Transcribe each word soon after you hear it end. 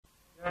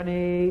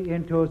Journey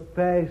into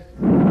space.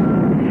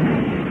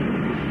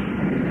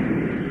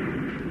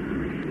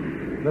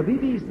 The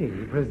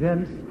BBC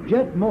presents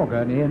Jet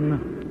Morgan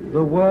in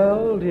The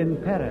World in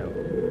Peril.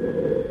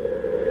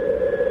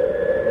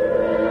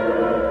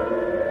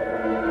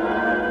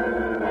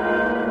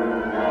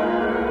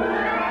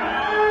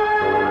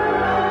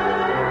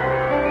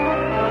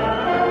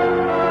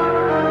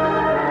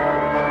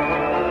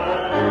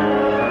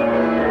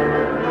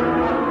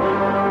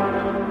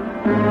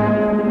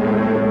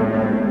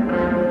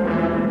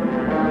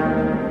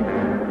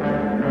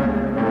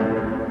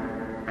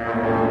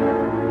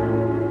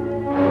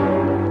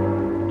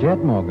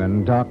 Jet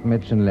Morgan, Doc,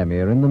 Mitch, and Lemmy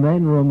are in the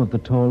main room of the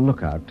tall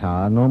lookout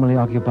tower, normally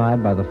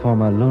occupied by the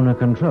former lunar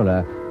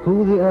controller,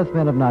 who the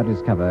Earthmen have now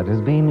discovered has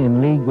been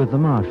in league with the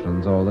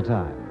Martians all the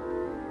time.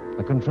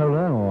 The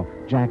controller,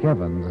 or Jack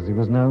Evans, as he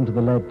was known to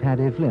the late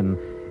Paddy Flynn,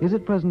 is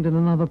at present in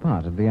another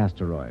part of the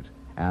asteroid,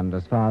 and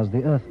as far as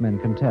the Earthmen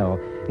can tell,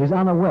 is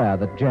unaware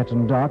that Jet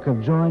and Doc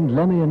have joined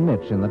Lemmy and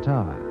Mitch in the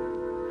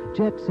tower.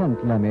 Jet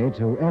sent Lemmy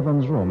to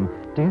Evans' room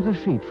to get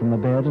a sheet from the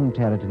bed and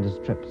tear it into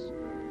strips.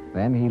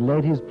 Then he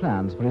laid his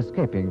plans for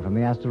escaping from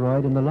the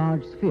asteroid in the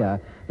large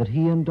sphere that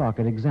he and Doc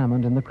had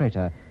examined in the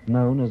crater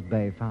known as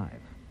Bay 5.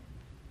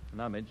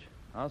 Now, Midge,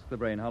 ask the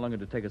brain how long it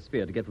would take a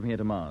sphere to get from here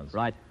to Mars.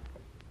 Right.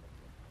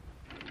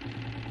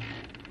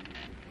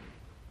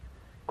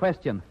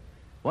 Question.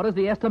 What is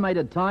the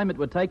estimated time it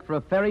would take for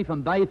a ferry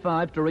from Bay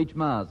 5 to reach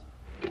Mars?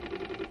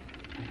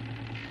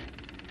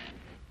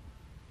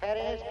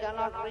 Ferries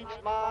cannot reach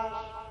Mars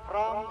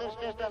from this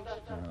distance.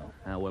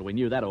 Oh, well, we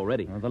knew that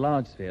already. The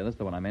large sphere, that's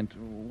the one I meant.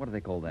 What do they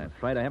call that?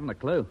 Afraid I haven't a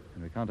clue.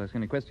 We can't ask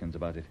any questions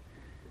about it.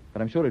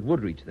 But I'm sure it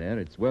would reach there.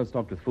 It's well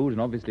stocked with food and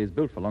obviously is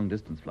built for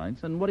long-distance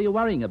flights. And what are you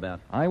worrying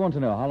about? I want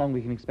to know how long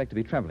we can expect to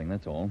be traveling,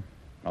 that's all.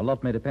 A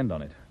lot may depend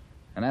on it.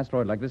 An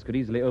asteroid like this could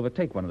easily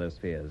overtake one of those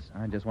spheres.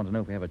 I just want to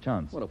know if we have a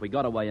chance. Well, if we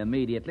got away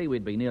immediately,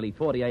 we'd be nearly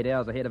 48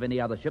 hours ahead of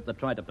any other ship that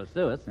tried to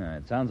pursue us.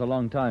 It sounds a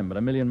long time, but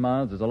 1,000,000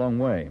 miles is a long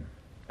way.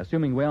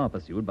 Assuming we are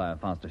pursued by a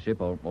faster ship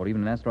or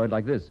even an asteroid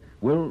like this,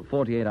 will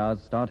 48 hours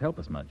start help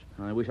us much?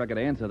 I wish I could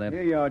answer that.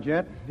 Here you are,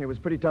 Jet. It was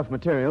pretty tough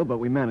material, but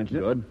we managed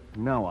it. Good.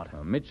 Now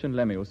what? Mitch and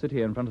Lemmy will sit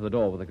here in front of the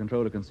door where the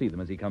controller can see them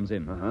as he comes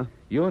in. Uh-huh.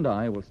 You and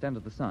I will stand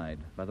at the side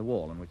by the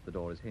wall on which the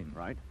door is hinged.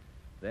 Right.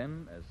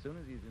 Then, as soon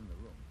as he's in the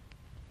room...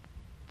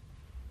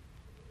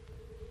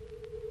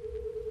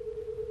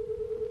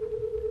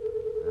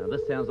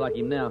 This sounds like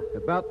him now.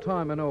 About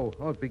time and all.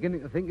 I was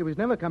beginning to think he was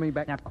never coming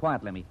back. Now,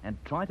 quiet, Lemmy, and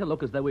try to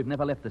look as though we've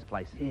never left this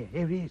place. Here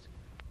he is.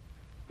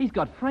 He's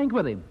got Frank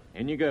with him.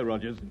 In you go,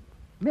 Rogers.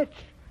 Mitch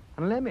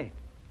and Lemmy.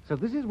 So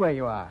this is where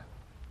you are.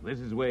 This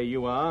is where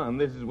you are, and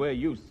this is where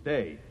you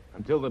stay,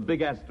 until the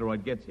big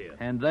asteroid gets here.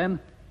 And then?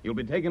 You'll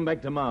be taken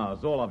back to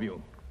Mars, all of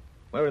you.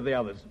 Where are the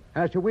others?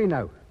 How should we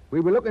know?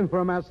 We were looking for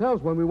them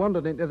ourselves when we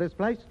wandered into this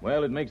place.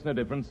 Well, it makes no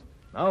difference.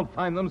 I'll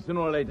find them sooner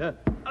or later.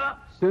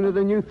 Sooner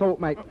than you thought,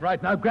 mate.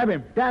 Right, now grab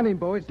him. Down him,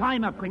 boys. Tie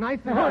him up, quick. Nice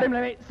and Hold hard. him,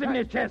 Lemmy. Sit in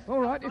his chest. All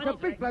right, it's a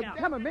big bloke.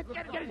 Come on, Mitch.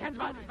 Get his hands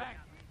behind his back.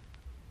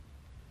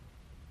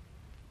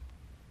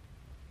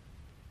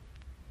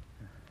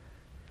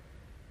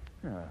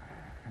 Oh,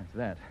 that's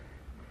that.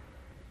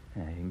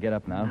 You can get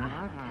up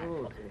now.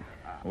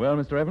 Well,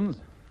 Mr. Evans,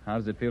 how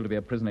does it feel to be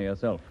a prisoner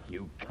yourself?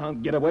 You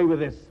can't get away with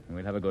this.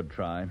 We'll have a good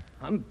try.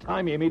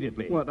 Untie me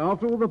immediately. What,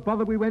 after all the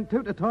bother we went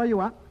to tie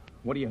you up?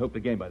 What do you hope to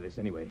gain by this,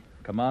 anyway?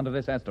 Command of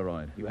this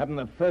asteroid. You haven't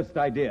the first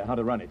idea how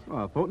to run it.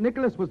 Oh, I thought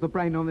Nicholas was the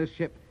brain on this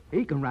ship.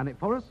 He can run it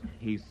for us.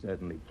 He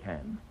certainly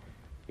can.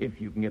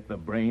 If you can get the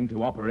brain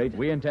to operate.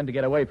 We intend to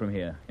get away from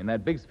here, in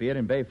that big sphere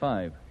in Bay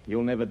 5.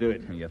 You'll never do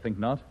it. You think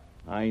not?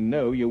 I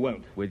know you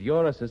won't. With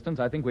your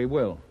assistance, I think we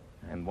will.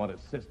 And what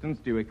assistance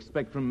do you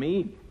expect from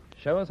me?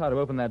 Show us how to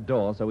open that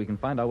door so we can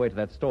find our way to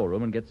that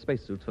storeroom and get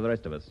spacesuits for the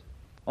rest of us.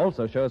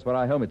 Also, show us where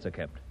our helmets are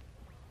kept.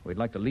 We'd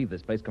like to leave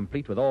this place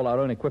complete with all our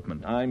own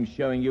equipment. I'm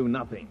showing you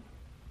nothing.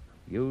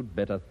 You'd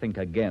better think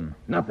again.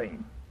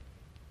 Nothing.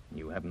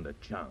 You haven't a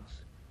chance.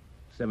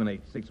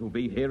 786 will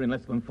be here in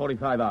less than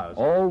 45 hours.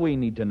 All we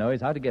need to know is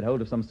how to get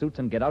hold of some suits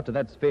and get out to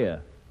that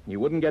sphere.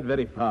 You wouldn't get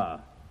very far.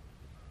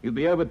 You'd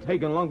be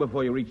overtaken long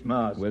before you reach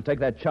Mars. We'll take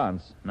that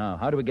chance. Now,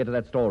 how do we get to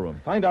that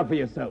storeroom? Find out for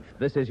yourself.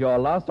 This is your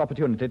last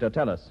opportunity to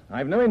tell us.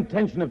 I've no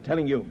intention of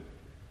telling you.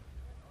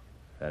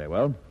 Very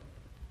well.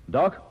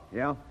 Doc,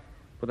 Yeah?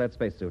 put that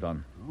spacesuit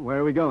on. Where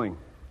are we going?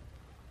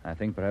 I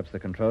think perhaps the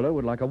controller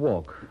would like a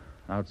walk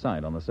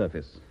outside on the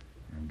surface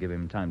and give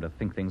him time to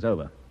think things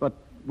over. But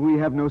we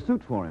have no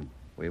suit for him.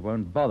 We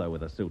won't bother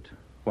with a suit.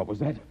 What was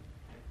that?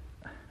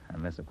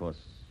 Unless, of course,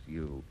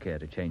 you care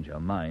to change your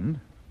mind.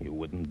 You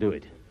wouldn't do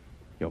it.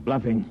 You're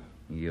bluffing.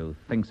 You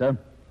think so?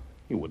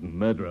 You wouldn't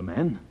murder a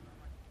man.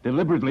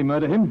 Deliberately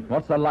murder him.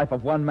 What's the life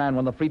of one man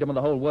when the freedom of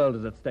the whole world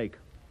is at stake?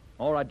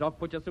 All right, Doc,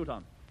 put your suit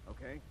on.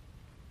 Okay.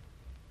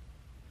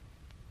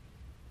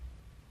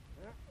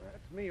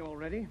 That's me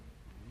already.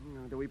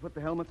 Do we put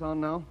the helmets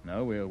on now?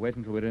 No, we'll wait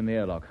until we're in the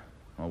airlock.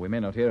 Or we may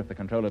not hear if the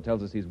controller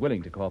tells us he's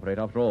willing to cooperate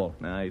after all.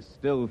 I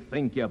still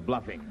think you're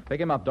bluffing. Pick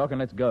him up, Doc, and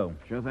let's go.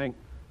 Sure thing.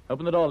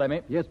 Open the door,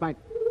 Lemmy. Yes, mate.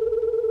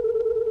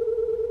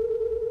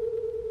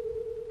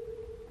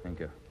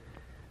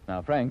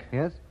 Now, Frank.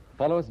 Yes?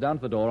 Follow us down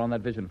to the door on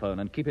that vision phone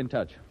and keep in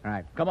touch.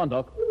 Right. Come on,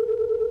 Doc.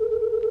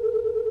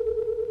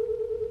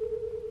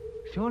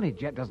 Surely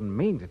Jet doesn't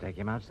mean to take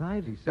him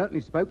outside. He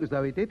certainly spoke as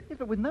though he did. Yes,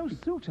 but with no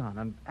suit on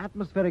and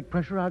atmospheric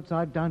pressure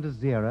outside down to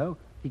 0,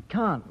 he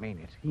can't mean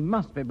it. He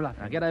must be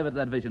bluffing. Now, get over to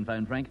that vision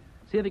phone, Frank.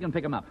 See if you can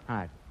pick him up.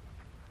 Right.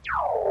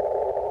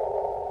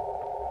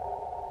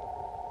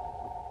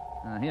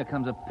 Here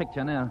comes a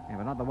picture now. Yeah,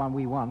 but not the one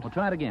we want. We'll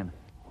try it again.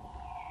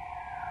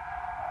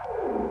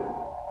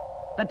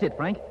 That's it,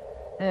 Frank.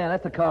 Yeah,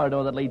 that's the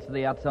corridor that leads to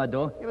the outside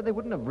door. Yeah, but they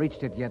wouldn't have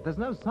reached it yet. There's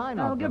no sign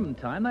I'll of give them. them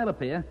time. They'll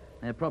appear.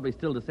 They're probably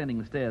still descending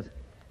the stairs.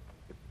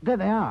 There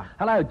they are.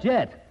 Hello,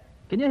 Jet.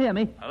 Can you hear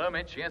me? Hello,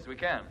 Mitch. Yes, we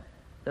can.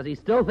 Does he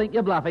still think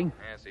you're bluffing?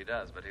 Yes, he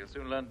does, but he'll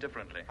soon learn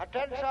differently.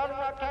 Attention,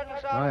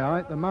 attention.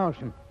 Aye, the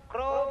Martian. Crew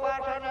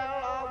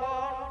personnel are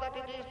warned that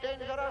it is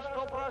dangerous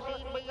to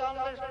proceed beyond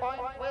this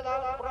point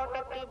without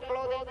protective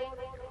clothing.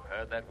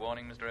 Heard that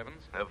warning, Mr.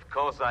 Evans? Of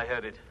course I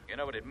heard it. You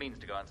know what it means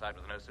to go outside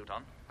with no suit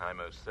on? I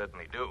most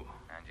certainly do.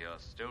 And you're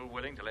still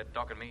willing to let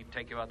Doc and me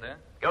take you out there?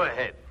 Go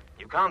ahead.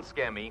 You can't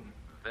scare me.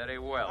 Very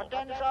well.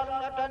 Attention,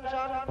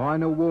 attention.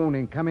 Final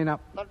warning coming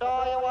up. The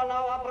door you are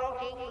now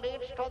approaching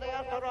leads to the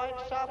asteroid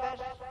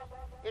surface.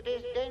 It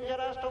is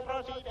dangerous to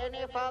proceed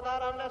any further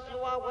unless you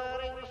are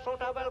wearing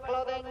suitable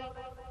clothing.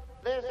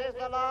 This is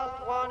the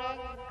last warning.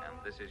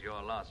 And this is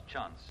your last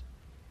chance.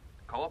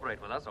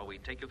 Cooperate with us or we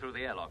take you through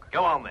the airlock.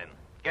 Go on, then.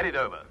 Get it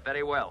over.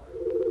 Very well.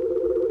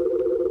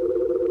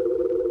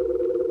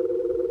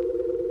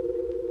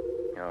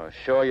 You're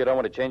sure you don't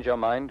want to change your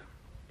mind?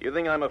 You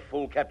think I'm a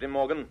fool, Captain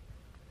Morgan?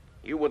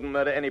 You wouldn't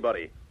murder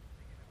anybody.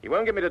 You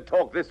won't get me to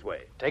talk this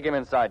way. Take him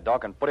inside,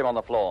 Doc, and put him on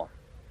the floor.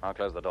 I'll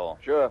close the door.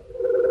 Sure.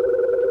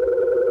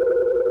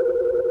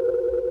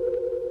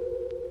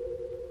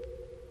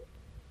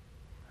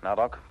 Now,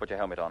 Doc, put your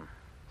helmet on.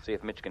 See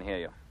if Mitch can hear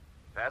you.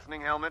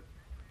 Fastening helmet.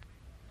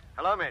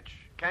 Hello, Mitch.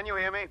 Can you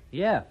hear me?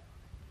 Yeah.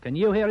 Can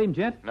you hear him,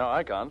 Jet? No,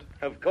 I can't.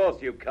 Of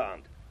course you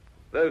can't.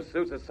 Those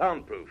suits are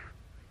soundproof.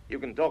 You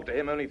can talk to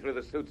him only through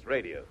the suit's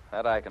radio.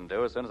 That I can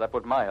do as soon as I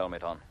put my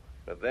helmet on.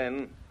 But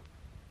then,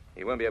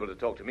 he won't be able to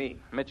talk to me.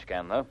 Mitch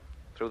can, though,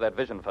 through that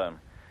vision phone.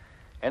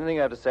 Anything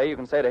you have to say, you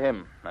can say to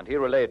him, and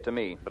he'll relay it to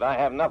me. But I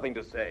have nothing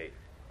to say.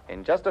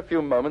 In just a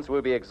few moments,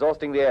 we'll be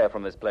exhausting the air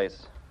from this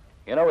place.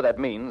 You know what that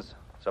means,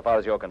 so far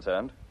as you're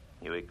concerned.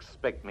 You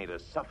expect me to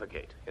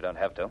suffocate? You don't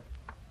have to.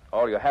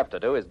 All you have to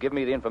do is give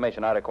me the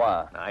information I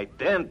require. I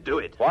daren't do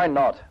it. Why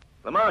not?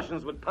 The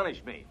Martians would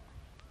punish me.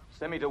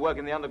 Send me to work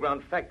in the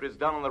underground factories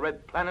down on the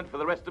Red Planet for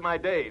the rest of my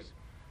days.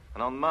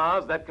 And on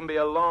Mars, that can be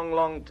a long,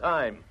 long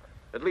time.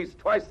 At least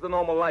twice the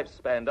normal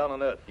lifespan down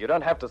on Earth. You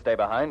don't have to stay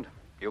behind.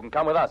 You can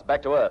come with us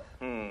back to Earth.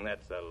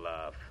 That's a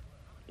laugh.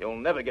 You'll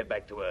never get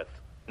back to Earth.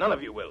 None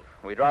of you will.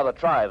 We'd rather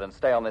try than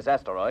stay on this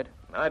asteroid.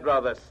 I'd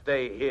rather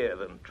stay here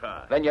than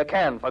try. Then you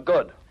can, for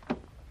good.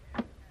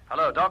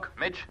 Hello, Doc.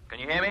 Mitch, can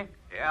you hear me?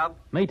 Yeah?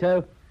 Me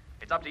too.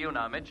 It's up to you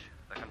now, Mitch.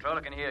 The controller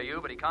can hear you,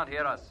 but he can't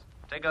hear us.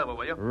 Take over,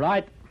 will you?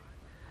 Right.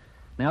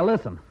 Now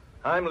listen.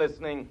 I'm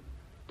listening.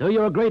 Do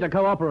you agree to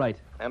cooperate?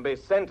 And be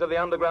sent to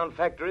the underground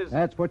factories?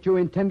 That's what you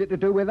intended to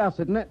do with us,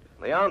 isn't it?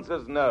 The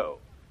answer's no.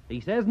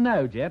 He says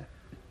no, Jet.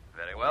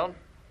 Very well.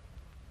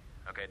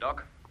 Okay,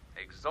 Doc.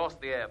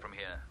 Exhaust the air from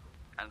here.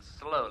 And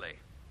slowly.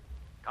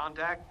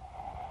 Contact.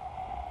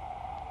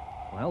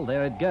 Well,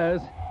 there it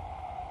goes.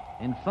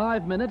 In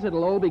 5 minutes,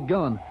 it'll all be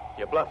gone.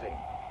 You're bluffing.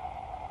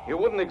 You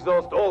wouldn't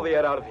exhaust all the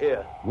air out of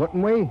here.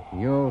 Wouldn't we?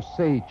 You'll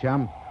see,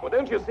 chum. Well,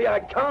 don't you see I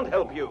can't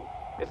help you?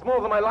 It's more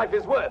than my life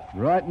is worth.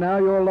 Right now,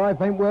 your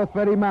life ain't worth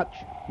very much.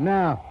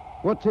 Now,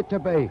 what's it to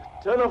be?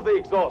 Turn off the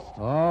exhaust.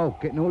 Oh,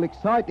 getting all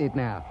excited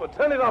now. Well,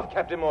 turn it off,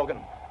 Captain Morgan.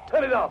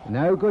 Turn it off.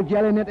 No good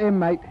yelling at him,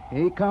 mate.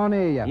 He can't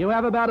hear you. You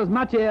have about as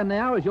much air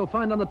now as you'll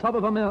find on the top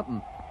of a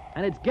mountain.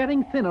 And it's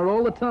getting thinner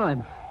all the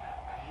time.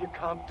 You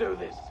can't do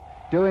this.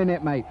 Doing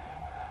it, mate.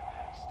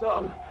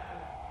 Stop.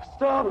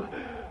 Stop.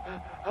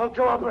 I'll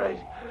cooperate.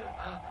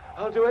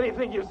 I'll do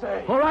anything you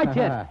say. All right,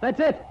 Jet. That's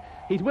it.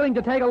 He's willing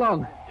to tag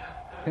along.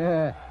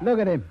 Look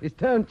at him. He's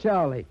turned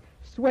Charlie.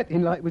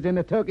 Sweating like he was in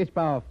a Turkish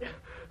bath.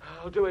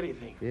 I'll do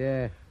anything.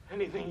 Yeah.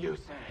 Anything you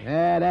say.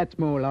 Yeah, that's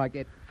more like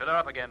it. Fill her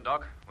up again,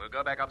 Doc. We'll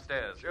go back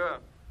upstairs. Sure.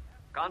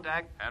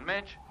 Contact. And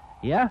Mitch,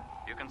 Yeah?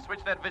 you can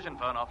switch that vision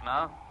phone off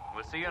now.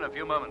 We'll see you in a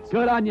few moments.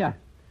 Good on you.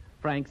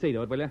 Frank, see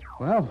to it, will you?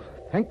 Well,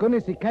 thank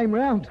goodness he came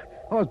round.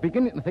 I was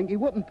beginning to think he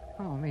wouldn't.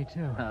 Oh, me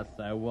too.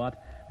 So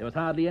what? There was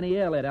hardly any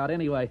air let out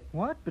anyway.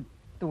 What? But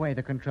the way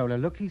the controller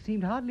looked, he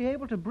seemed hardly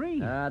able to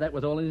breathe. That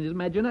was all in his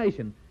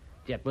imagination.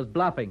 Jet was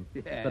bluffing.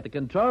 Yeah. But the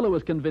controller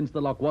was convinced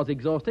the lock was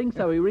exhausting,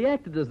 so he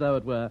reacted as though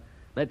it were.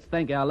 Let's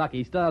thank our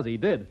lucky stars he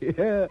did.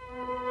 Yeah.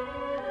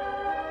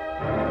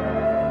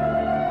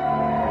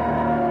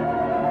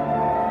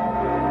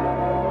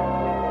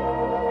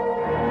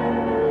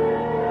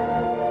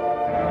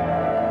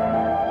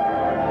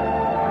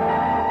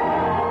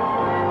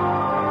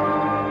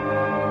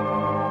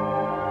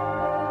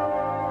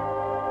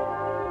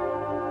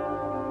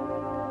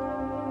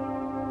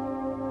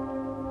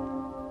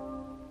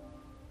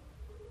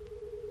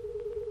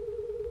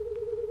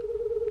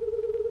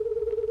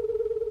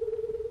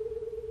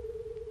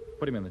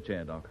 Put him in the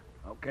chair, Doc.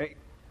 Okay.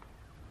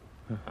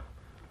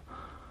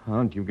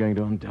 Aren't you going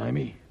to untie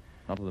me?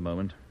 Not at the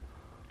moment.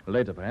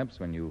 Later,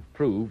 perhaps, when you've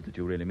proved that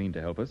you really mean to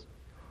help us.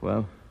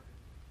 Well,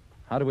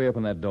 How do we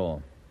open that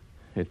door?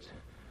 it's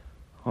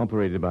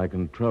operated by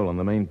control on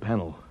the main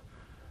panel.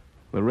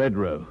 The red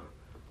row,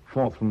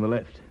 fourth from the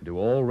left. Do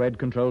all red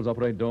controls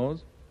operate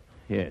doors?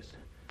 Yes.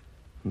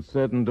 And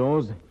certain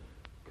doors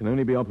can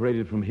only be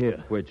operated from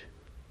here. Which?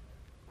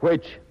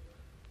 Which?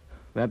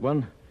 That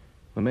one,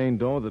 the main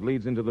door that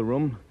leads into the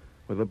room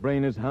where the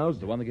brain is housed.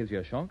 The one that gives you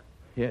a shock?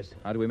 Yes.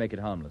 How do we make it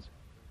harmless?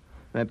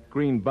 That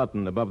green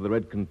button above the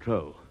red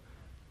control.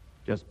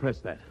 Just press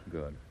that.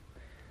 Good.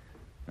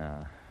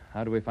 Now,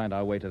 how do we find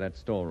our way to that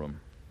storeroom?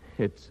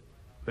 It's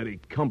very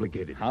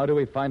complicated. How do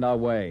we find our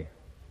way?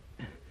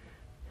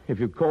 If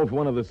you call for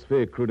one of the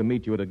Sphere crew to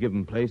meet you at a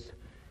given place,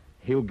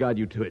 he'll guide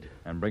you to it.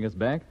 And bring us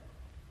back?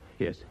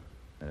 Yes.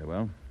 Very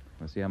well.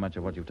 We'll see how much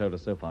of what you've told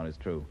us so far is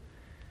true.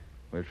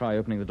 We'll try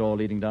opening the door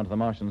leading down to the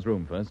Martian's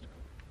room first.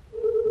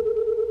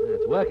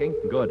 It's working.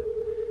 Good.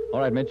 All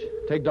right, Mitch.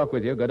 Take Doc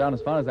with you. Go down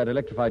as far as that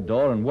electrified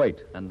door and wait.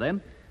 And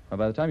then? Well,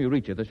 by the time you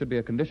reach it, there should be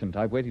a condition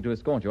type waiting to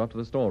escort you up to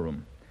the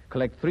storeroom.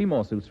 Collect 3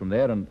 more suits from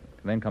there and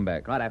then come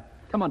back. Righto.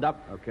 Come on, Doc.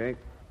 Okay.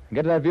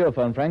 Get to that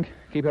viophone, Frank.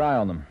 Keep your eye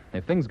on them.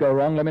 If things go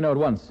wrong, let me know at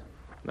once.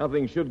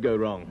 Nothing should go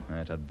wrong.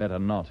 It had better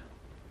not.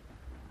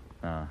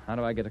 Now, how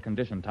do I get a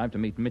condition type to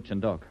meet Mitch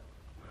and Doc?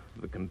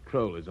 The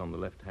control is on the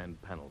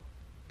left-hand panel.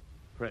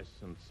 Press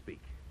and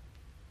speak.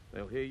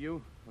 They'll hear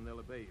you, and they'll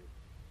obey you.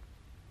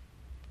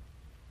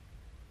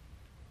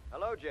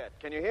 Hello, Jet.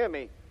 Can you hear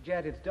me?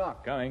 Jet, it's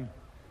Doc. Coming.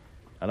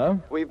 Hello?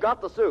 We've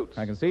got the suits.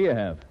 I can see you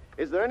have.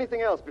 Is there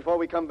anything else before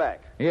we come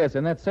back? Yes,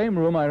 in that same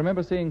room, I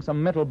remember seeing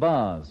some metal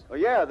bars. Oh,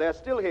 yeah, they're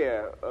still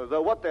here.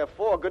 Though what they're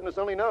for, goodness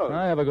only knows.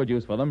 I have a good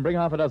use for them. Bring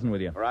half a dozen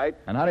with you. Right.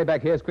 And hurry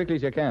back here as quickly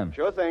as you can.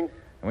 Sure thing.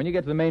 And when you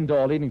get to the main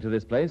door leading to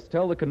this place,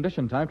 tell the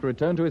condition type to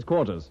return to his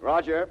quarters.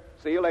 Roger.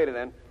 See you later,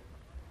 then.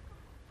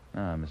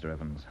 Ah, Mr.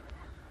 Evans,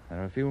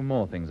 there are a few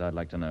more things I'd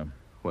like to know.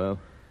 Well,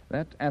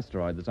 That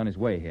asteroid that's on its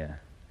way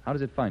here, how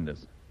does it find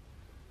us?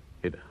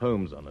 it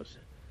homes on us.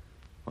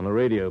 On a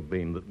radio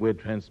beam that we're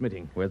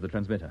transmitting. Where's the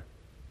transmitter?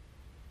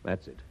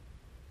 That's it.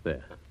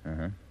 There.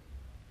 Uh-huh.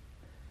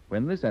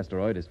 When this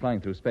asteroid is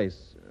flying through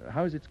space,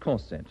 how is its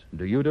course set?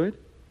 Do you do it?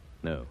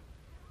 No.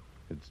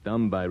 It's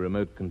done by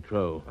remote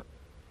control.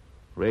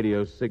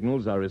 Radio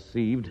signals are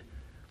received,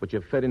 which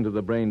are fed into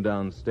the brain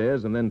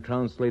downstairs and then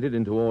translated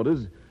into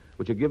orders,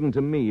 which are given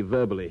to me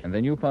verbally. And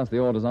then you pass the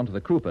orders on to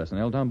the crew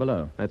personnel down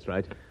below. That's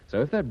right.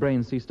 So if that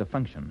brain ceased to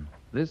function,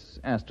 this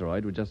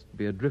asteroid would just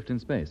be adrift in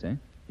space, eh?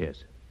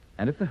 Yes.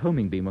 And if the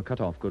homing beam were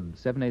cut off, could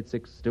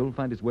 786 still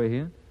find its way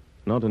here?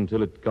 Not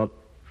until it got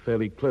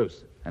fairly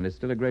close. And it's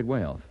still a great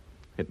way off.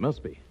 It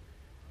must be.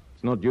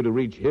 It's not due to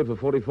reach here for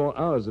 44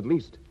 hours at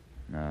least.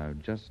 Now,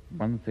 just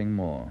one thing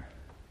more.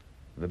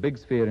 The big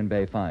sphere in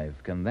Bay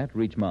 5, can that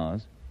reach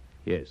Mars?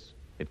 Yes,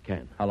 it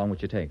can. How long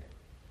would you take?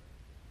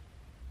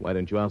 Why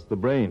don't you ask the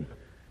brain?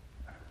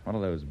 What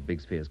are those big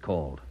spheres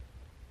called?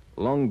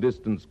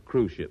 Long-distance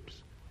cruise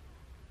ships.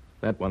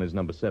 That one is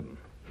number 7.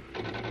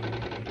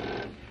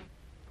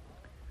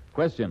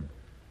 Question.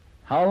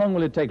 How long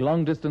will it take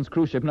long-distance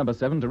cruise ship number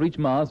 7 to reach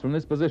Mars from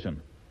this position?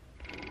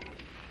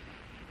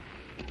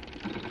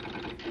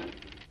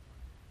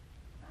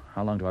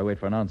 How long do I wait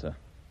for an answer?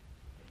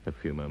 A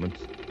few moments.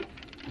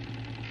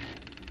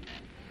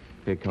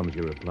 Here comes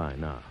your reply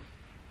now.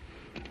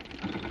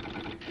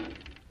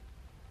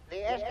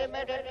 The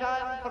estimated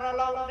time for a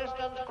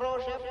long-distance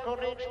cruise ship to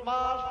reach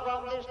Mars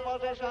from this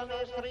position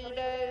is 3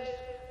 days.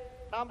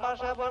 Number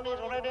 7 is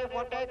ready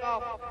for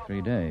takeoff.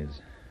 3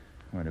 days.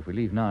 Well, if we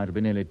leave now, it'll be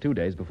nearly 2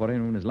 days before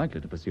anyone is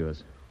likely to pursue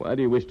us. Why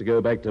do you wish to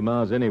go back to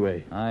Mars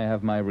anyway? I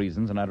have my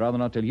reasons, and I'd rather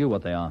not tell you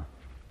what they are.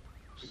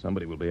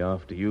 Somebody will be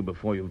after you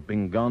before you've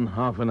been gone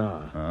half an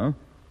hour. Huh?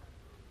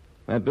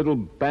 That little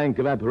bank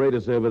of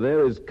apparatus over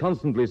there is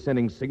constantly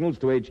sending signals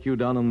to HQ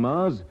down on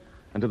Mars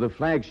and to the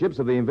flagships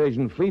of the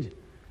invasion fleet.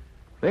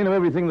 They know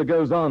everything that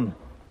goes on.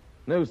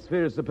 No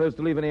sphere is supposed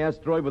to leave any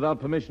asteroid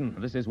without permission.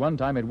 This is one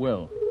time it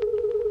will.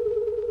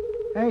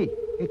 Hey,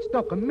 it's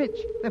Doc and Mitch.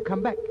 They've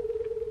come back.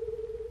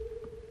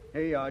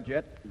 Here you are,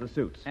 Jet. The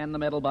suits. And the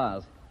metal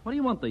bars. What do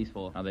you want these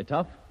for? Are they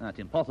tough? It's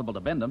impossible to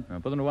bend them. Now,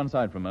 put them to one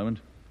side for a moment.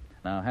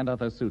 Now, hand out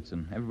those suits,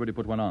 and everybody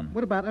put one on.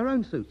 What about our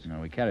own suits?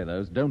 Now, we carry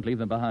those. Don't leave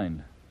them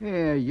behind.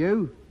 Here,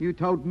 you. You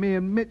told me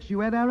and Mitch you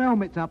had our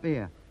helmets up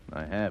here.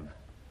 I have.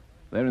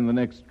 They're in the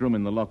next room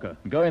in the locker.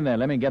 Go in there.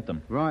 Let me get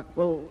them. Right.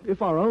 Well,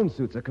 if our own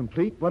suits are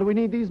complete, what do we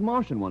need these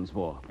Martian ones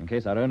for? In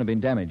case our own have been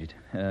damaged.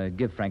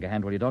 Give Frank a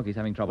hand, will you, Doc? He's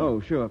having trouble. Oh,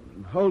 sure.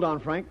 Hold on,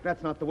 Frank.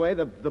 That's not the way.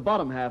 The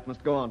bottom half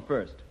must go on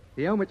first.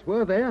 The helmets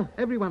were there,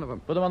 every one of them.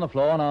 Put them on the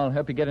floor, and I'll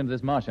help you get into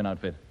this Martian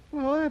outfit.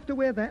 Well, I have to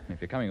wear that.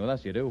 If you're coming with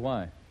us, you do.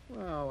 Why?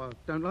 Well, I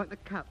don't like the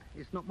cut.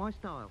 It's not my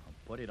style.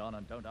 Put it on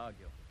and don't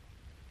argue.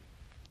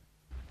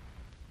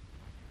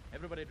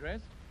 Everybody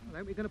dressed? Well,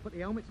 aren't we going to put the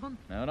helmets on?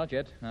 No, not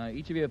yet.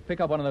 Each of you pick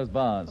up one of those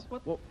bars.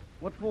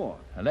 What for?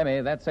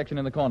 Lemmy, that section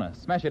in the corner.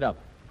 Smash it up.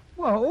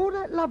 Well, all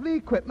that lovely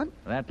equipment.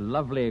 That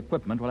lovely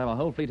equipment will have a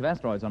whole fleet of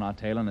asteroids on our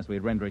tail unless we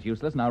render it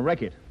useless. Now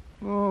wreck it.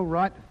 All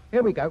right.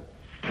 Here we go.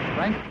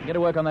 Frank, get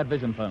to work on that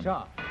vision phone.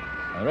 Sure.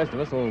 Now, the rest of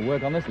us will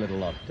work on this little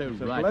lot.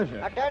 It's a Right.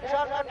 pleasure. Attention.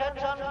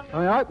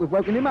 All right, we've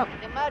woken him up.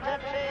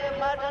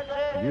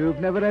 Emergency. You've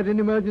never had an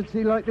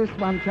emergency like this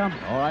one, chum.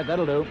 All right,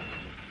 that'll do.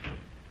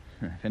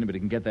 If anybody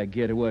can get that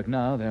gear to work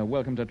now, they're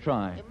welcome to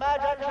try.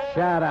 Emergency.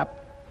 Shut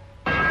up.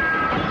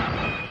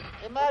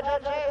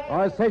 Emergency.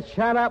 I said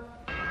shut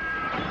up.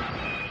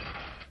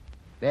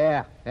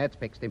 There, that's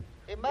fixed him.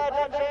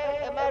 Emergency.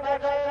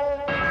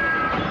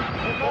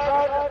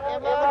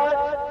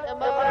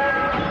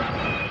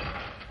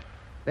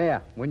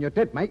 There, when you're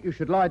dead, mate, you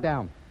should lie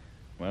down.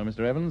 Well, Mr.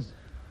 Evans,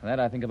 that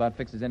I think about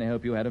fixes any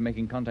hope you had of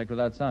making contact with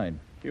outside.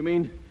 You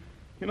mean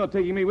you're not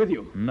taking me with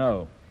you?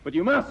 No. But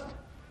you must.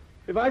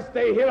 If I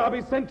stay here, I'll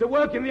be sent to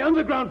work in the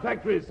underground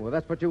factories. Well,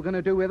 that's what you were going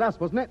to do with us,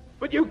 wasn't it?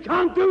 But you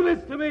can't do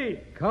this to me.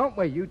 Can't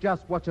we? You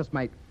just watch us,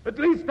 mate. At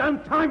least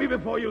untie me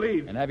before you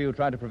leave. And have you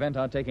tried to prevent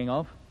our taking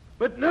off?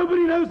 But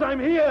nobody knows I'm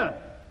here.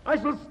 I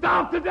shall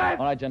starve to death.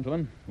 All right,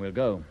 gentlemen, we'll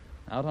go.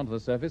 Out onto the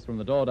surface from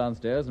the door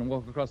downstairs and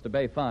walk across to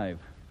Bay 5.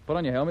 Put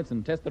on your helmets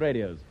and test the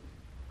radios.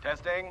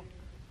 Testing.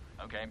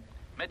 Okay.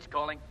 Mitch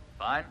calling.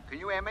 Fine. Can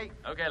you hear me?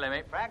 Okay,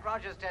 Lemmy. Frank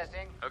Rogers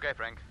testing. Okay,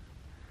 Frank.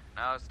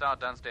 Now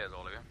start downstairs,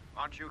 all of you.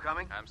 Aren't you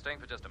coming? I'm staying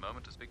for just a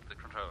moment to speak to the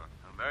controller.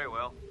 Very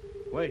well.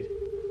 Wait.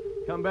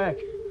 Come back.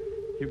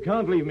 You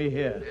can't leave me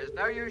here. There's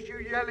no use you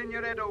yelling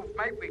your head off,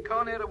 mate. We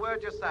can't hear a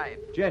word you're saying.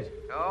 Jet.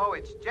 Oh,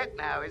 it's Jet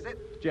now, is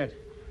it? Jet.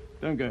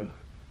 Don't go.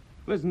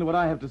 Listen to what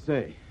I have to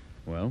say.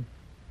 Well?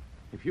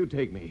 If you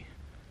take me,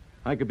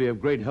 I could be of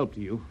great help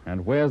to you.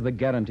 And where's the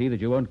guarantee that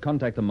you won't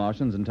contact the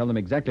Martians and tell them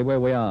exactly where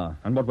we are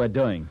and what we're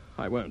doing?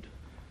 I won't.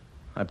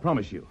 I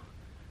promise you.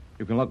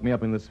 You can lock me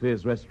up in the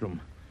Sphere's restroom.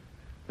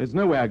 There's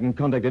no way I can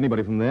contact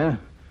anybody from there.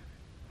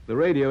 The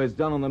radio is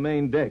done on the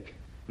main deck,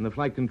 in the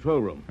flight control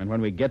room. And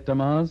when we get to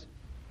Mars?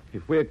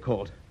 If we're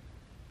caught,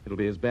 it'll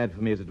be as bad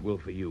for me as it will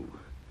for you.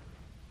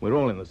 We're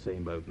all in the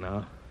same boat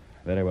now.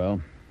 Very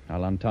well.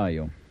 I'll untie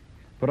you.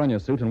 Put on your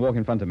suit and walk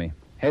in front of me.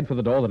 Head for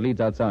the door that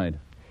leads outside.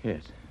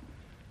 Yes.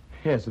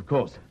 Yes, of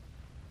course.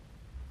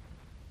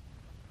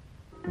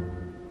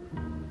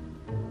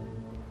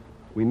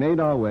 We made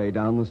our way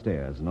down the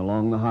stairs and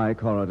along the high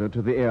corridor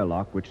to the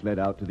airlock which led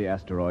out to the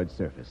asteroid's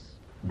surface.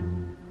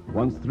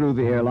 Once through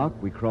the airlock,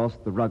 we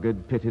crossed the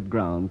rugged, pitted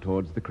ground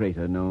towards the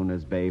crater known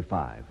as Bay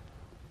 5.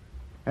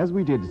 As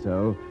we did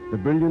so, the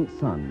brilliant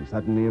sun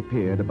suddenly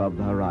appeared above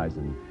the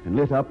horizon and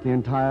lit up the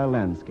entire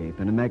landscape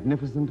in a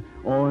magnificent,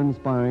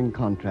 awe-inspiring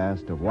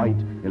contrast of white,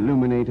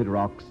 illuminated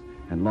rocks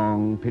and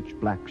long,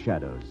 pitch-black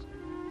shadows.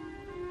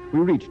 We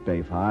reached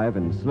Bay 5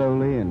 and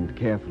slowly and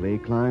carefully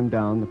climbed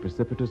down the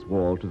precipitous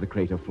wall to the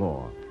crater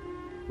floor.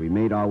 We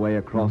made our way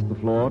across the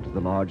floor to the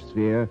large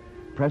sphere,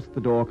 pressed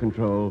the door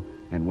control,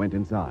 and went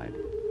inside.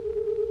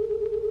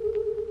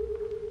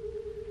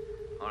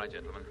 All right,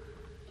 gentlemen.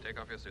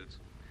 Take off your suits.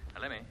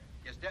 Now, Lemmy.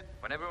 Yes, Jet?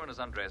 When everyone is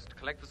undressed,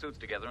 collect the suits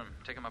together and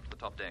take them up to the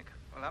top deck.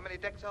 Well, how many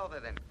decks are there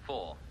then?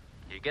 4.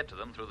 You get to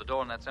them through the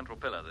door in that central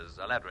pillar. There's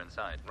a ladder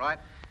inside. Right.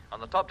 On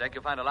the top deck,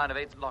 you'll find a line of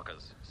 8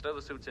 lockers. Stow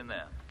the suits in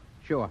there.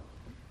 Sure.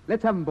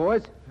 Let's have 'em,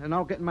 boys, and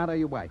I'll get 'em out of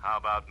your way. How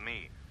about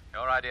me?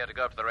 Your idea to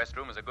go up to the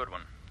restroom is a good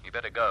one. You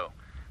better go.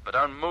 But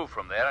don't move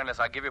from there unless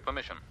I give you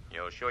permission.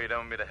 You're sure you don't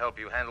want me to help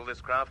you handle this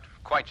craft?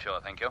 Quite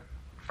sure, thank you.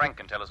 Frank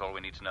can tell us all we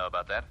need to know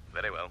about that.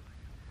 Very well.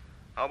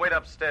 I'll wait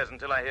upstairs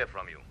until I hear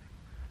from you.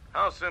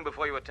 How soon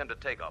before you attempt to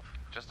take off?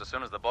 Just as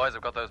soon as the boys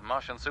have got those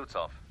Martian suits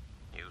off.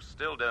 You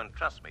still don't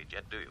trust me,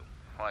 Jet, do you?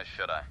 Why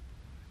should I?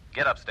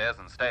 Get upstairs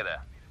and stay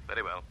there.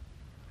 Very well.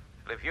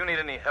 But if you need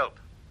any help,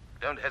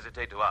 don't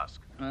hesitate to ask.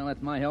 Well,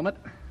 that's my helmet.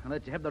 I'll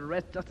let you have the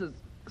rest just as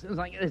soon as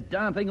I get this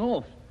darn thing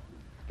off.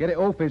 Get it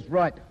off is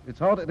right. It's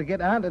harder to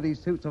get out of these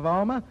suits of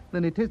armor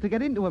than it is to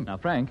get into them. Now,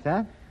 Frank.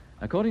 Sir?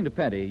 According to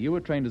Paddy, you were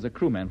trained as a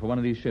crewman for one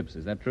of these ships.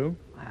 Is that true?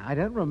 I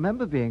don't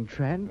remember being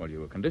trained. Well, you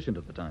were conditioned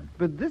at the time.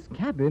 But this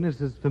cabin is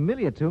as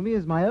familiar to me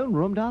as my own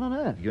room down on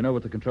Earth. You know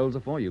what the controls are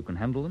for? You can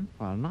handle them?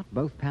 Well, not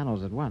both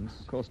panels at once.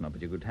 Of course not,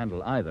 but you could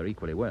handle either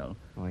equally well.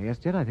 Oh, yes,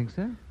 Jet, I think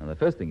so. And the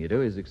first thing you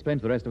do is explain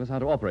to the rest of us how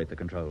to operate the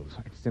controls.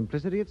 It's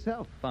simplicity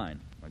itself. Fine.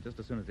 Well, just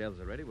as soon as the others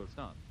are ready, we'll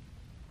start.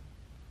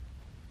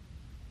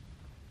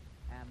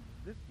 And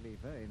this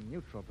lever in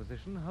neutral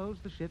position holds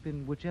the ship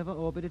in whichever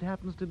orbit it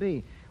happens to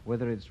be,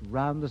 whether it's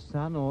round the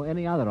sun or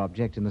any other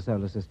object in the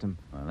solar system.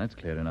 Well, that's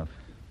clear enough.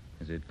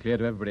 Is it clear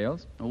to everybody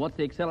else? Well, what's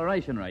the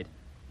acceleration rate?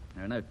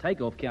 There are no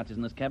takeoff couches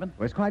in this cabin.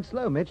 Well, it's quite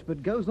slow, Mitch,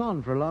 but goes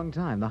on for a long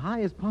time. The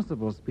highest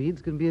possible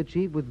speeds can be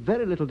achieved with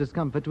very little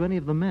discomfort to any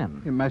of the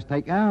men. It must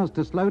take hours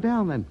to slow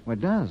down, then. Well,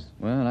 it does.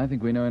 Well, I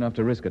think we know enough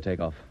to risk a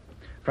takeoff.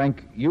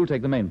 Frank, you'll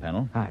take the main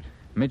panel. Right.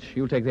 Mitch,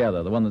 you'll take the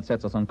other, the one that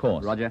sets us on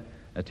course. Roger.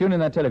 Tune in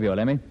that teleview,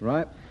 Lemmy.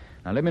 Right.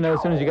 Now, let me know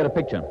as soon as you get a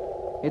picture.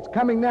 It's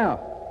coming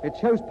now. It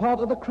shows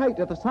part of the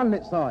crater, the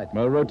sunlit side.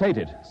 Well, rotate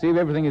it. See if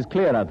everything is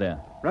clear out there.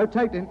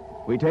 Rotating.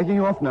 We taking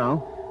you off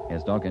now?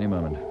 Yes, Doc, any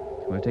moment.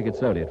 We'll take it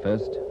slowly at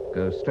first.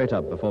 Go straight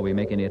up before we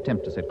make any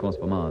attempt to set course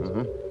for Mars.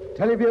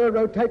 Televiewer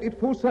rotated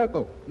full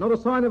circle. Not a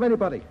sign of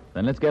anybody.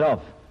 Then let's get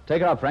off.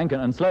 Take her up, Frank,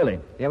 and slowly.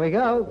 Here we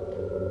go.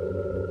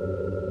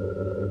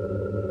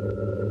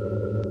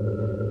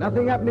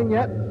 Nothing happening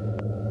yet.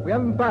 We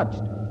haven't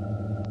budged.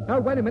 No,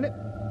 wait a minute.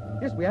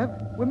 Yes, we have.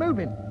 We're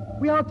moving.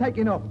 We are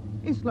taking off.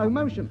 In slow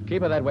motion.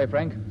 Keep her that way,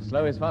 Frank.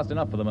 Slow is fast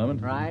enough for the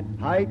moment. Right.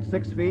 Height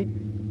 6 feet,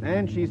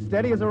 and she's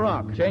steady as a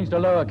rock. Change to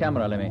lower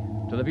camera, Lemmy.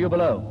 To the view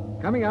below.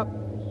 Coming up.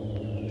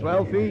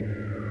 12 feet.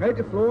 Rate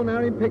to floor,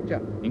 now in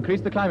picture. Increase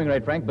the climbing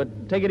rate, Frank,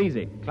 but take it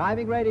easy.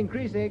 Climbing rate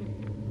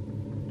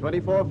increasing.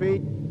 24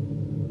 feet.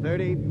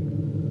 30.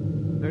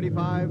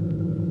 35.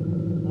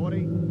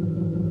 40.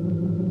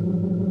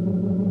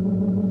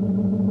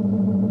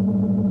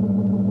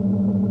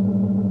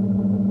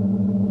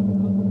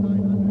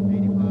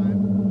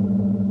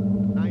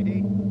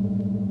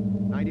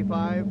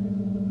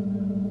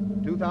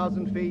 $95,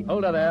 2,000 feet.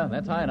 Hold her there.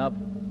 That's high enough.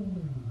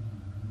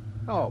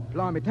 Oh,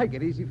 blimey, take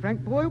it easy,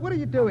 Frank, boy. What are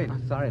you doing? Oh,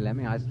 sorry,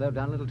 Lemmy. I slowed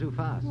down a little too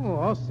fast. Oh,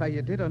 I'll say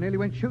you did. I nearly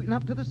went shooting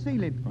up to the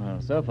ceiling.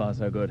 Well, so far,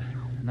 so good.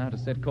 Now to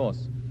set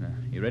course.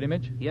 You ready,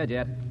 Mitch? Yeah,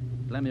 Jet.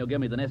 Lemmy will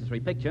give me the necessary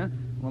picture.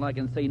 All I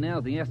can see now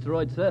is the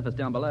asteroid surface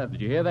down below.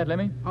 Did you hear that,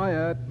 Lemmy? I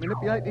heard.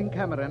 Manipulating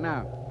camera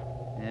now.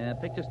 Yeah,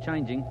 picture's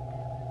changing.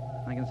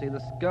 I can see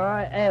the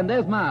sky, and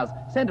there's Mars.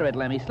 Center it,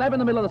 Lemmy. Slap in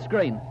the middle of the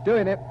screen.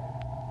 Doing it.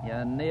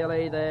 You're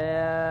nearly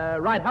there.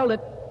 Right, hold it.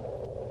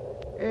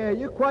 Yeah,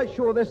 you quite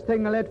sure this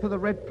thing will head for the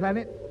red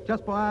planet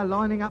just by our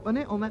lining up on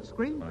it on that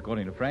screen? Well,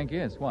 according to Frank,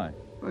 yes. Why?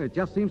 Well, it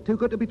just seems too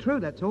good to be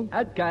true, that's all.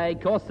 Okay,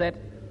 course set.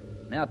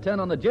 Now turn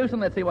on the juice and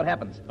let's see what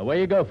happens.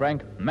 Away you go,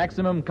 Frank.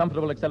 Maximum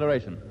comfortable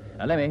acceleration.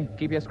 Now, Lemmy,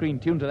 keep your screen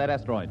tuned to that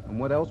asteroid. And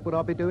what else would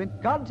I be doing?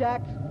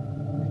 Contact.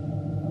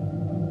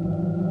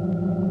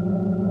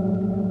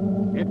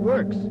 It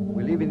works.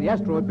 We're leaving the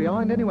asteroid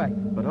behind anyway.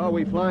 But are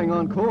we flying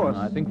on course?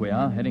 I think we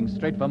are, heading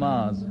straight for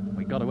Mars.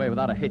 We got away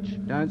without a hitch.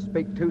 Don't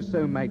speak too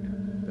soon, mate.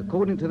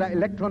 According to that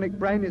electronic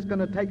brain, it's going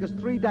to take us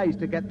 3 days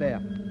to get there.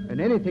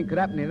 And anything could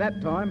happen in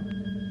that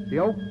time. The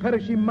old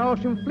perishing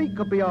Martian fleet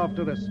could be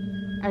after us.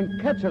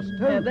 And catch us,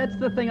 too. Yeah, that's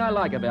the thing I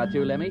like about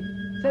you, Lemmy.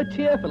 So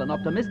cheerful and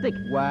optimistic.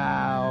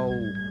 Wow.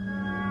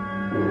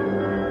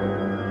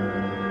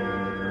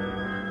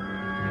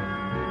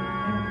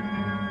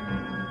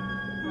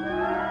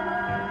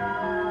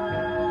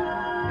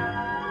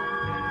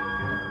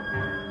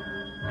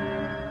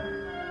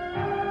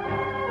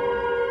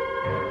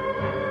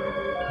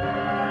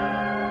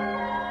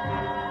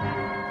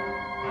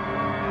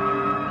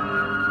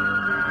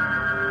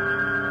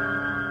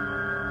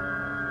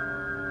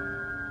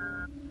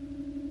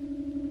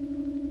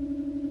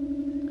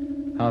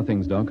 How are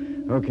things, Doc?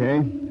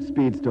 Okay.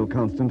 Speed still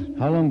constant.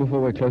 How long before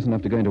we're close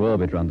enough to go into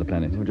orbit around the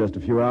planet? Oh, just a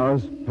few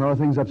hours. How are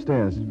things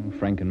upstairs?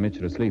 Frank and Mitch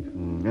are asleep.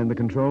 And the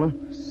controller?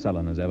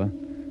 Sullen as ever.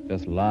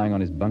 Just lying on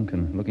his bunk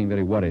and looking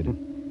very worried.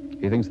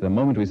 He thinks the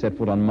moment we set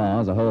foot on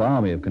Mars, a whole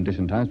army of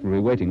conditioned types will be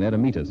waiting there to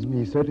meet us.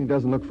 He certainly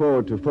doesn't look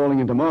forward to falling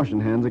into Martian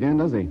hands again,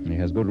 does he? He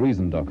has good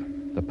reason, Doc.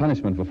 The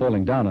punishment for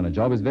falling down on a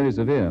job is very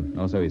severe,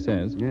 or so he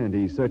says. Yeah, and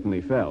he certainly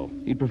fell.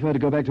 He'd prefer to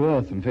go back to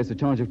Earth and face a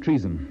charge of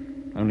treason.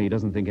 Only he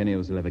doesn't think any of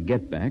us will ever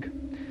get back.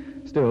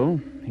 Still,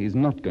 he's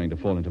not going to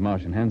fall into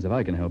Martian hands if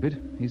I can help it.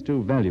 He's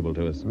too valuable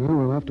to us. Well,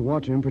 we'll have to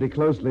watch him pretty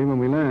closely when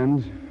we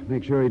land.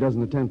 Make sure he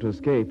doesn't attempt to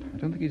escape. I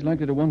don't think he's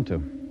likely to want to,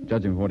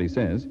 judging from what he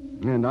says.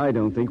 And I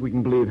don't think we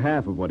can believe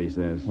half of what he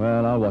says.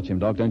 Well, I'll watch him,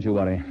 Doc. Don't you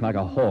worry. Like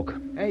a hawk.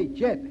 Hey,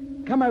 Jet,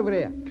 come over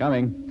here.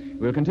 Coming.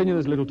 We'll continue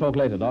this little talk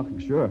later, Doc.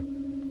 Sure.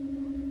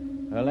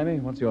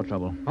 Lemmy, what's your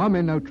trouble? I'm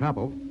in no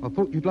trouble. I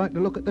thought you'd like to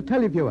look at the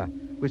televiewer.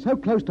 We're so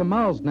close to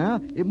Mars now,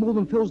 it more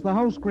than fills the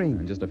whole screen.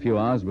 In just a few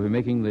hours, we'll be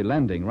making the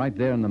landing right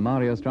there in the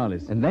Mare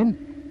Australis. And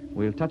then?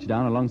 We'll touch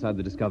down alongside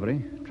the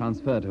Discovery,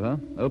 transfer to her,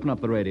 open up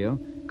the radio,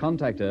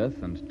 contact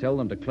Earth, and tell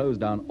them to close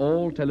down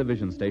all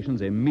television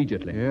stations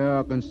immediately. Yeah,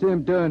 I can see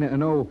them doing it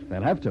and all.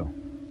 They'll have to.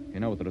 You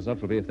know what the result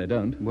will be if they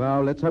don't.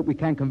 Well, let's hope we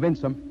can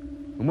convince them.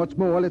 And what's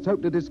more, let's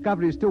hope the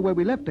Discovery is still where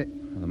we left it.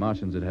 The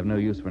Martians would have no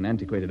use for an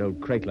antiquated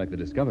old crate like the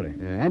Discovery.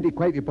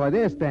 Antiquated by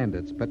their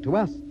standards, but to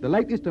us, the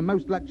latest and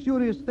most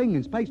luxurious thing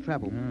in space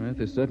travel.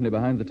 Earth is certainly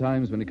behind the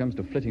times when it comes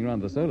to flitting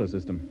around the solar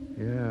system.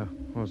 Yeah,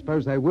 I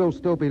suppose they will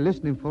still be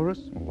listening for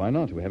us. Well, why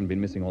not? We haven't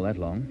been missing all that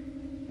long.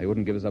 They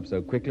wouldn't give us up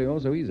so quickly or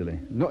so easily.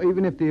 Not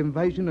even if the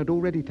invasion had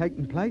already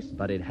taken place?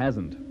 But it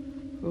hasn't.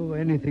 Oh,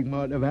 anything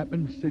might have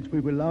happened since we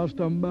were last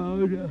on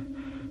Mars.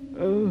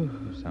 You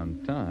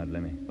sound tired,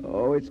 Lemmy.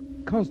 Oh, it's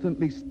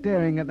constantly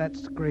staring at that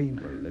screen.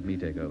 Well, let me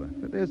take over.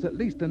 But there's at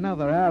least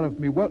another hour of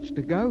me watch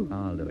to go.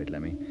 I'll do it,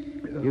 Lemmy.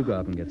 You go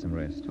up and get some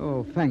rest.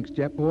 Oh, thanks,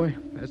 Jet boy.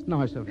 That's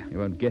nice of you. You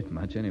won't get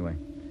much anyway.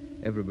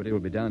 Everybody will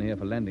be down here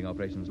for landing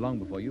operations long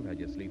before you've had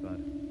your sleep out.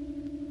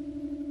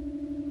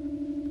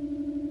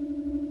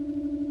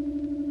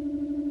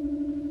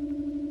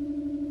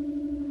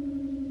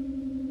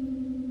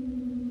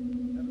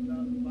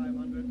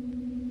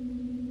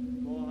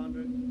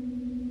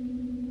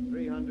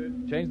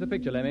 Change the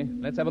picture, Lemmy.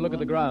 Let's have a look at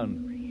the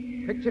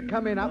ground. Picture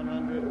coming up.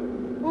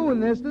 100. Oh,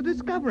 and there's the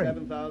Discovery.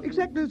 7,000.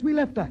 Exactly as we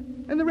left her.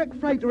 And the wrecked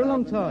freighter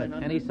alongside.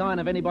 Any sign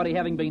of anybody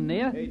having been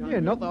near? Yeah,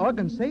 not that I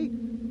can see.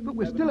 But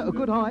we're still at a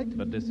good height.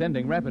 But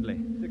descending rapidly.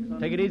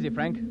 Take it easy,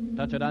 Frank.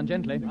 Touch her down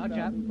gently. Roger.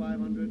 500,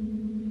 400,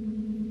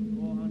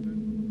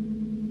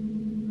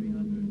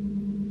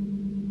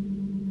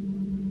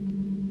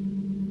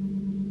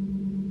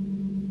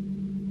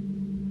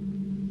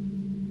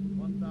 300.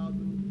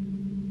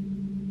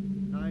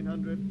 1,000,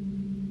 900,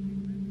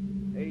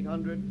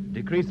 800.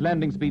 Decrease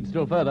landing speed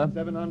still further.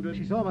 700.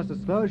 She's almost as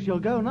slow as she'll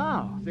go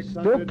now.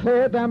 600. Still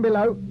clear down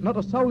below. Not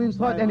a soul in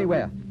sight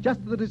anywhere.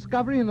 Just the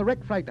Discovery and the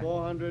wrecked freighter.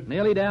 400.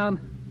 Nearly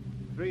down.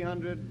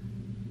 300.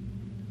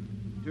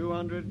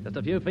 200. Just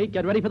a few feet.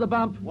 Get ready for the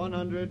bump.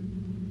 100.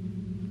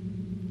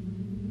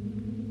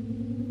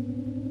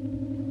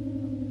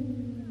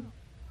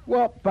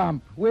 What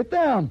bump? We're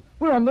down.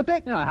 We're on the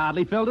deck. I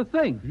hardly felt a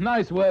thing.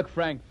 Nice work,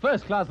 Frank.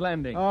 First-class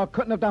landing. Oh,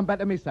 couldn't have done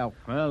better myself.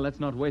 Well, let's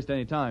not waste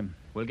any time.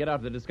 We'll get out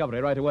of the Discovery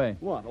right away.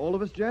 What, all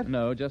of us, Jet?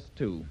 No, just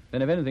two.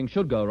 Then if anything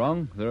should go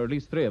wrong, there are at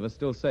least three of us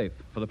still safe.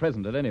 For the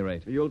present, at any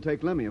rate. You'll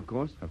take Lemmy, of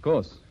course. Of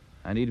course.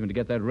 I need him to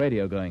get that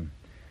radio going.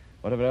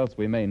 Whatever else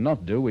we may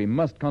not do, we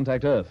must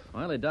contact Earth.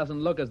 Well, it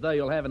doesn't look as though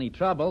you'll have any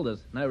trouble.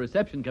 There's no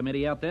reception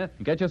committee out there.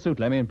 Get your suit,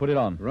 Lemmy, and put it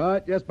on.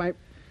 Right, yes, mate.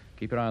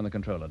 Keep your eye on the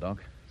controller,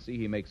 Doc. See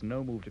he makes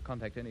no move to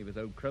contact any of his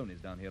old cronies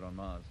down here on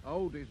Mars.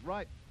 Old is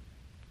right.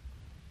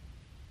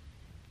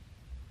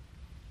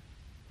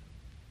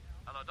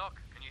 Hello, Doc.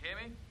 Can you hear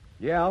me?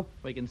 Yeah.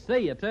 We can see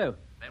you, too.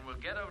 Then we'll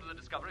get over to the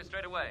Discovery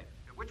straight away.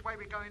 Which way are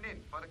we going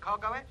in? By the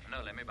cargo hatch?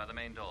 No, Lemmy, by the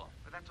main door.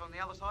 But that's on the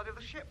other side of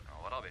the ship.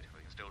 Oh, what of it?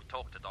 We can still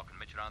talk to Doc and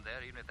Mitch around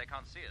there, even if they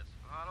can't see us.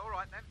 Well, all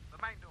right then. The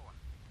main door.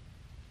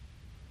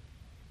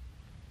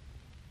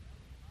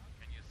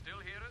 Can you still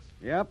hear us?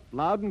 Yep,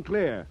 loud and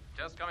clear.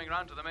 Just coming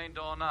round to the main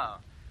door now.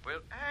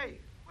 We'll... Hey,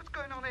 what's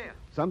going on here?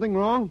 Something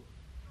wrong?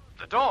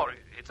 The door,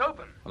 it's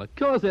open. Well, of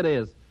course it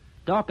is.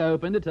 Doc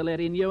opened it to let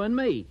in you and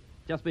me,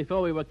 just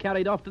before we were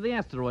carried off to the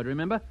asteroid,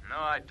 remember? No,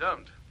 I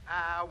don't.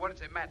 What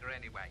does it matter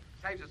anyway?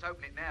 Saves us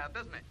opening it now,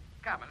 doesn't it?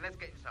 Come on, let's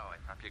get inside.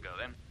 Up you go,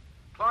 then.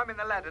 Climbing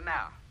the ladder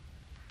now.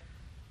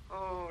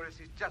 Oh, this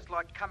is just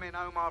like coming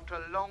home after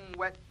a long,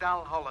 wet,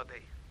 dull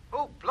holiday.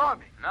 Oh,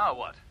 blimey. Now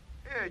what?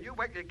 Here, you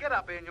wait till you get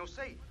up here and you'll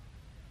see.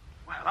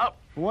 Well, up.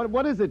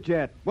 What is it,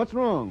 Jet? What's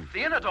wrong?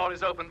 The inner door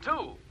is open,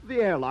 too.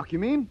 The airlock, you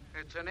mean?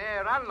 It's an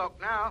air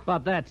unlock now.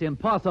 But that's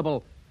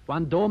impossible.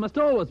 One door must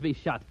always be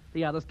shut.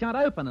 The others can't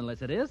open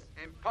unless it is.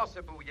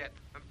 Impossible yet.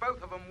 And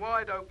both of them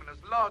wide open, as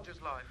large as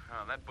life.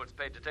 Oh, that puts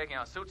paid to taking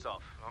our suits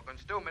off. I can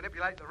still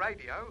manipulate the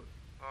radio.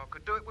 Or I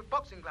could do it with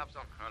boxing gloves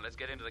on. Well, let's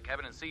get into the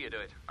cabin and see you do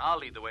it. I'll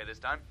lead the way this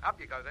time.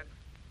 Up you go, then.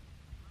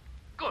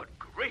 Good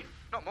grief.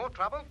 Not more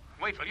trouble.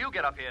 Wait till you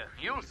get up here.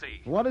 You'll see.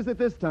 What is it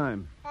this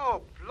time?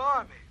 Oh,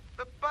 blimey.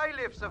 The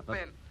bailiffs have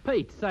been.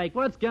 Pete's sake,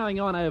 what's going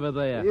on over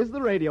there? Is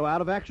the radio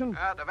out of action?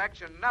 Out of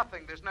action,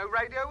 nothing. There's no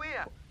radio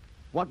here.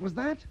 What was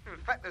that? In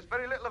fact, there's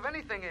very little of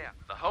anything here.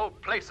 The whole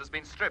place has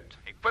been stripped.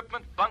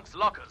 Equipment, bunks,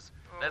 lockers.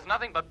 There's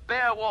nothing but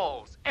bare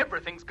walls.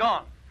 Everything's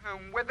gone.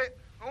 And with it,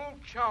 all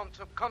chance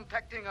of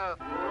contacting Earth.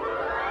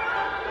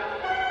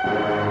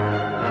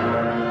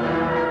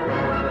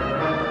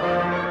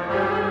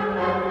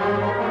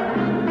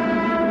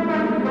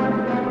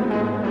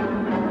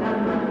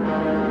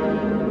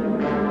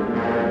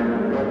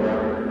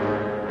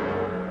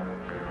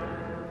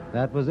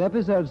 That was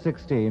episode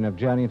 16 of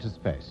Journey to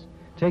Space.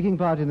 Taking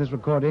part in this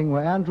recording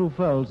were Andrew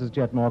Foles as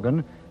Jet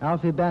Morgan,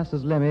 Alfie Bass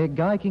as Lemmy,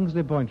 Guy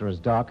Kingsley Pointer as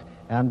Doc,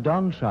 and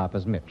Don Sharp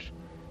as Mitch.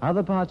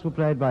 Other parts were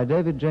played by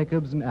David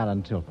Jacobs and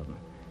Alan Tilton.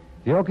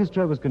 The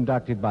orchestra was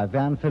conducted by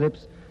Van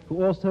Phillips,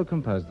 who also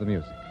composed the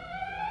music.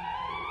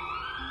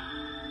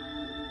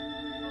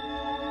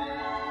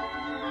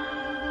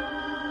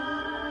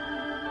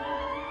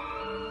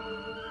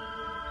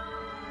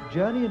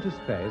 Journey into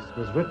Space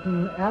was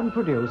written and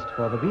produced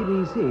for the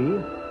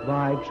BBC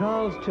by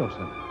Charles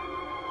Chilton.